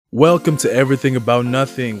Welcome to Everything About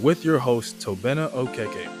Nothing with your host, Tobena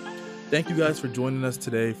Okeke. Thank you guys for joining us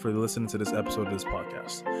today for listening to this episode of this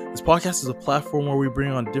podcast. This podcast is a platform where we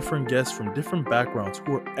bring on different guests from different backgrounds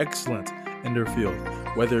who are excellent in their field,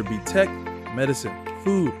 whether it be tech, medicine,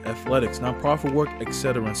 food, athletics, nonprofit work,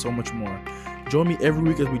 etc., and so much more. Join me every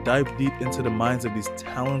week as we dive deep into the minds of these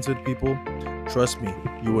talented people. Trust me,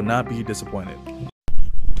 you will not be disappointed.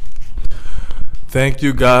 Thank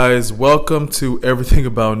you guys. Welcome to Everything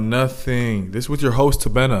About Nothing. This is with your host,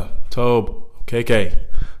 Tobena, Tob, KK,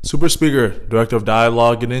 super speaker, director of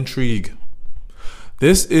dialogue and intrigue.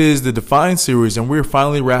 This is the Define series, and we're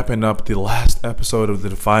finally wrapping up the last episode of the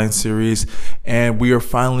Define series, and we are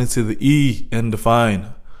finally to the E in Define.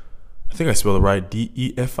 I think I spelled it right,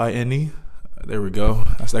 D-E-F-I-N-E. There we go.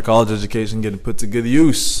 That's that college education getting put to good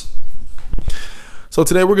use. So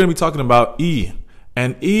today we're going to be talking about E.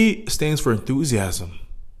 And E stands for enthusiasm.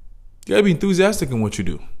 You gotta be enthusiastic in what you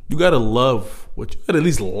do. You gotta love what you gotta at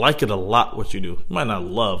least like it a lot what you do. You might not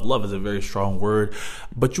love. Love is a very strong word,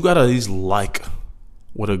 but you gotta at least like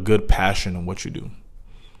with a good passion in what you do.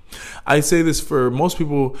 I say this for most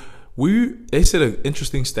people. They said an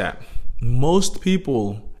interesting stat. Most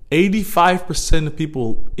people, 85% of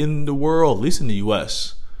people in the world, at least in the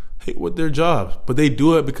US, hate what their jobs, but they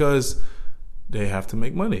do it because they have to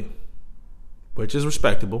make money, which is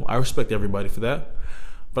respectable. I respect everybody for that.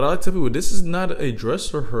 But I like to tell people, this is not a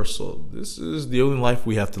dress rehearsal. This is the only life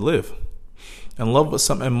we have to live. And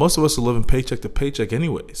and most of us are living paycheck to paycheck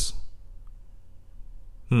anyways.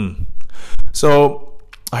 So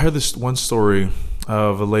I heard this one story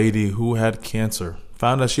of a lady who had cancer,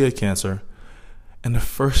 found out she had cancer. And the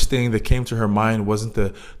first thing that came to her mind wasn't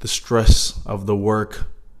the stress of the work,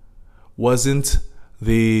 wasn't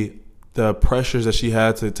the pressures that she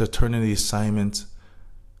had to turn in the assignment,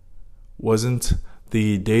 wasn't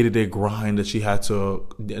the day-to-day grind that she had to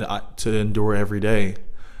endure every day.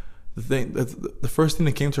 The first thing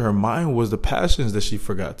that came to her mind was the passions that she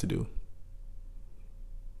forgot to do.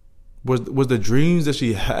 Was the dreams that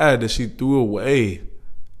she had that she threw away.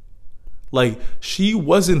 Like, she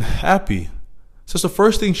wasn't happy. So it's the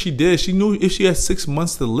first thing she did. She knew if she had 6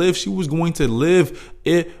 months to live, she was going to live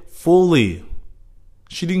it fully.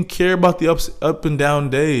 She didn't care about the up and down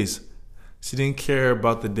days. She didn't care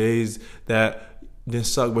about the days that didn't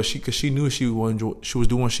suck, but because she knew she was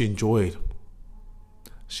doing what she enjoyed.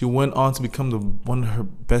 She went on to become one of her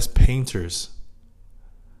best painters.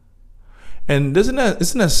 And isn't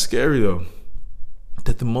that scary though?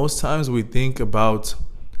 That the most times we think about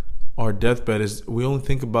our deathbed is we only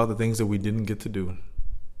think about the things that we didn't get to do.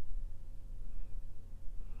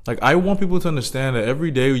 Like, I want people to understand that every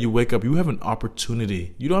day you wake up, you have an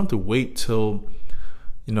opportunity. You don't have to wait till,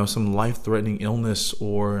 some life-threatening illness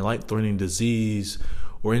or life-threatening disease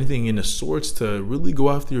or anything in the sorts to really go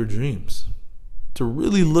after your dreams. To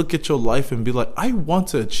really look at your life and be like, I want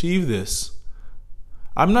to achieve this.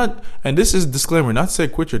 I'm not, and this is a disclaimer, not to say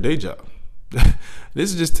quit your day job.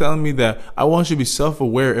 This is just telling me that I want you to be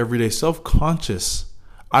self-aware every day, self-conscious.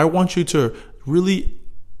 I want you to really,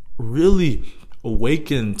 really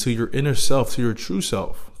awaken to your inner self, to your true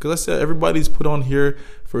self. Because I said everybody's put on here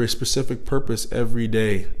for a specific purpose every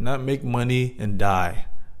day, not make money and die.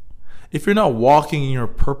 If you're not walking in your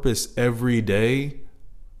purpose every day,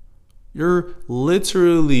 you're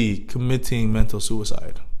literally committing mental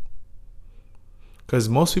suicide. Because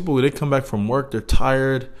most people, when they come back from work, they're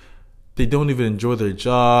tired. They don't even enjoy their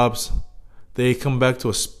jobs. They come back to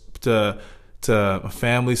a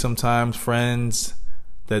family sometimes, friends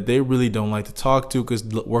that they really don't like to talk to because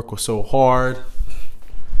work was so hard.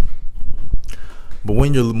 But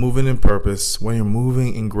when you're moving in purpose, when you're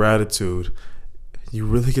moving in gratitude, you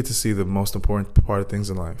really get to see the most important part of things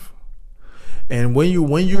in life. And when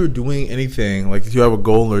you're doing anything, like if you have a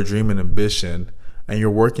goal or a dream and ambition and you're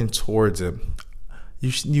working towards it,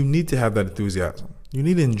 you need to have that enthusiasm. You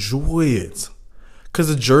need to enjoy it. Because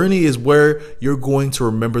the journey is where you're going to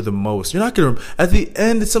remember the most. You're not going to, at the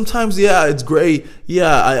end, sometimes, yeah, it's great.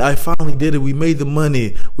 Yeah, I finally did it. We made the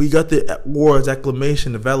money. We got the awards,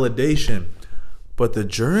 acclamation, the validation. But the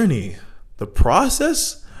journey, the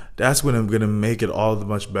process, that's when I'm going to make it all the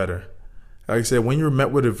much better. Like I said, when you're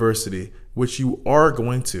met with adversity, which you are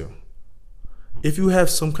going to, if you have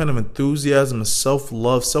some kind of enthusiasm and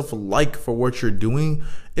self-love, self-like for what you're doing,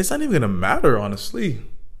 it's not even going to matter, honestly.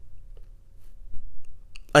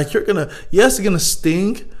 Like, it's gonna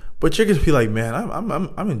sting, but you're gonna be like, man,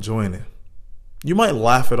 I'm enjoying it. You might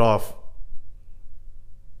laugh it off,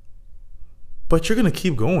 but you're gonna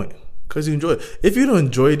keep going because you enjoy it. If you don't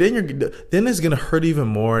enjoy it, then it's gonna hurt even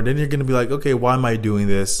more. Then you're gonna be like, okay, why am I doing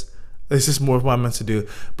this? It's just more of what I'm meant to do.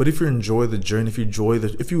 But if you enjoy the journey, if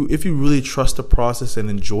you really trust the process and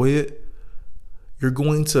enjoy it, you're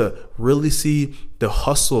going to really see the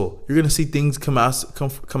hustle. You're going to see things come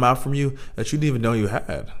out from you that you didn't even know you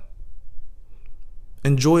had.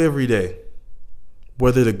 Enjoy every day,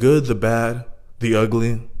 whether the good, the bad, the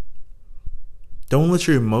ugly. Don't let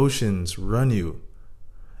your emotions run you.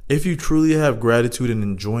 If you truly have gratitude and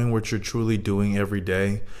enjoying what you're truly doing every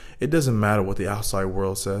day, it doesn't matter what the outside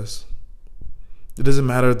world says. It doesn't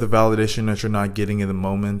matter the validation that you're not getting in the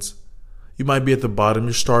moment. You might be at the bottom.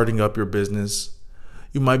 You're starting up your business.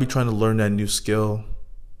 You might be trying to learn that new skill.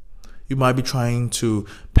 You might be trying to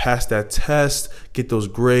pass that test, get those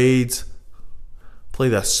grades, play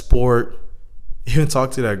that sport, even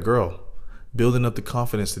talk to that girl, building up the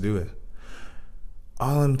confidence to do it.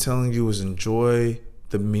 All I'm telling you is enjoy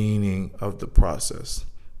the meaning of the process.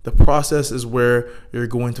 The process is where you're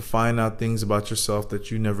going to find out things about yourself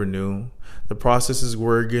that you never knew. The process is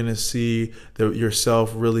where you're going to see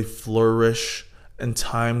yourself really flourish in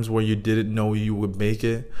times where you didn't know you would make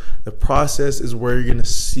it. The process is where you're going to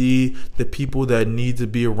see the people that need to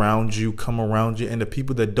be around you come around you, and the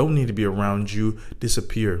people that don't need to be around you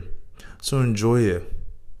disappear. So enjoy it.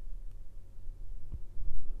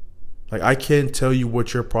 Like, I can't tell you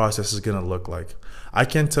what your process is going to look like. I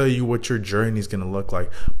can't tell you what your journey is going to look like,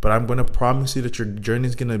 but I'm going to promise you that your journey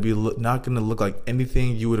is going to be not going to look like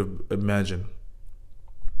anything you would have imagined.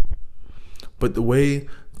 But the way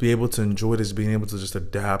to be able to enjoy it is being able to just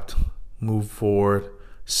adapt, move forward,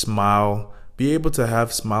 smile, be able to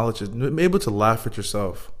have smile at be able to laugh at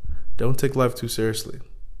yourself. Don't take life too seriously.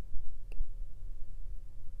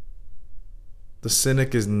 The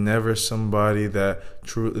cynic is never somebody that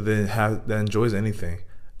truly that enjoys anything,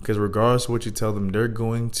 because regardless of what you tell them, they're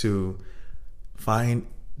going to find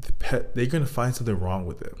something wrong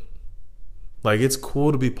with it. Like, it's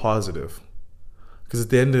cool to be positive, because at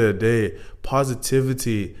the end of the day,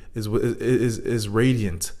 positivity is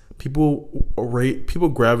radiant.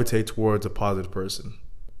 People gravitate towards a positive person.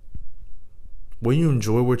 When you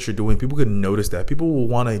enjoy what you're doing, people can notice that. People will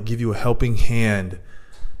want to give you a helping hand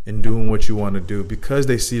in doing what you want to do because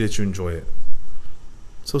they see that you enjoy it.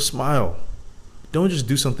 So smile. Don't just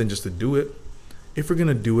do something just to do it. If you're going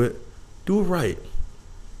to do it right.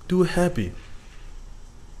 Do it happy.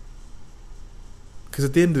 Because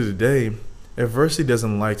at the end of the day, adversity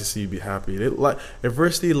doesn't like to see you be happy.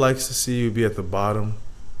 Adversity likes to see you be at the bottom.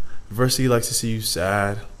 Adversity likes to see you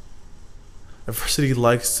sad. Adversity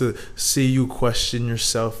likes to see you question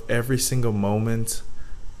yourself every single moment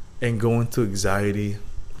and go into anxiety.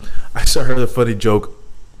 I just heard a funny joke.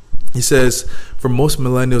 He says, for most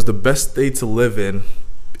millennials, the best state to live in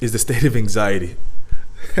is the state of anxiety.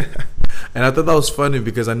 And I thought that was funny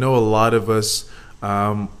because I know a lot of us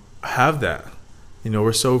have that. You know,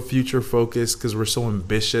 we're so future focused because we're so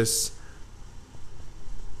ambitious.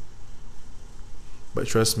 But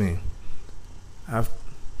trust me,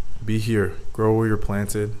 be here, grow where you're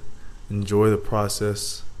planted, enjoy the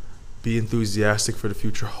process, be enthusiastic for the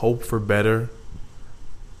future, hope for better.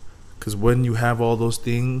 Because when you have all those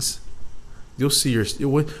things, you'll see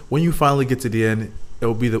when you finally get to the end, it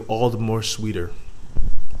will be all the more sweeter.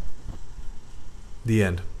 The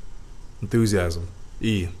end. Enthusiasm.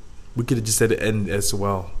 We could have just said the end as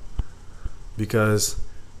well, because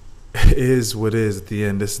it is what it is at the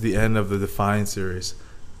end. This is the end of the Define series.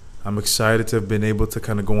 I'm excited to have been able to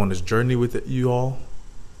kind of go on this journey with you all.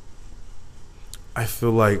 I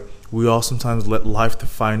feel like we all sometimes let life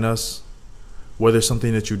define us, whether it's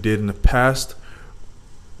something that you did in the past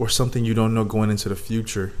or something you don't know going into the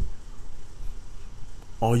future.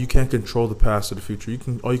 You can't control the past or the future.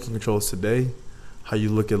 All you can control is today, how you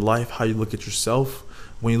look at life, how you look at yourself.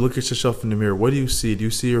 When you look at yourself in the mirror, what do you see? Do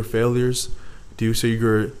you see your failures? Do you see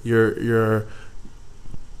your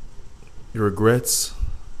regrets?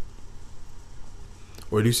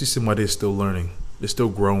 Or do you see somebody that's still learning? They're still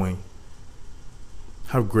growing.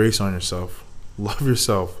 Have grace on yourself. Love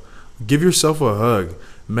yourself. Give yourself a hug.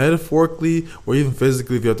 Metaphorically or even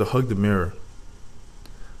physically if you have to hug the mirror.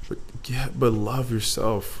 But love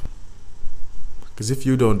yourself. Because if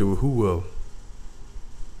you don't do it, who will?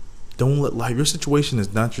 Don't let life. Your situation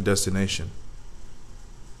is not your destination.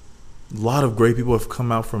 A lot of great people have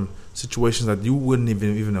come out from situations that you wouldn't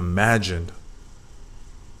even imagine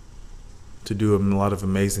to do a lot of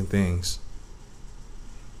amazing things.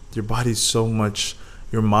 Your body's so much.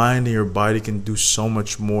 Your mind and your body can do so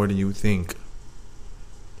much more than you think.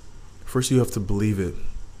 First, you have to believe it.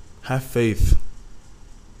 Have faith.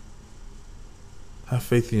 Have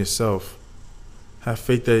faith in yourself. Have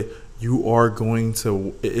faith that you are going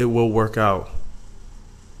to, it will work out.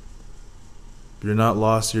 You're not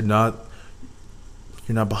lost. You're not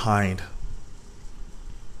behind.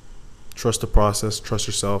 Trust the process. Trust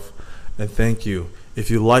yourself. And thank you. If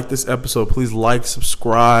you like this episode, please like,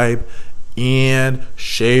 subscribe, and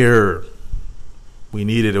share. We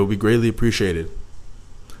need it. It will be greatly appreciated.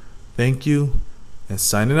 Thank you, and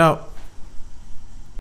signing out.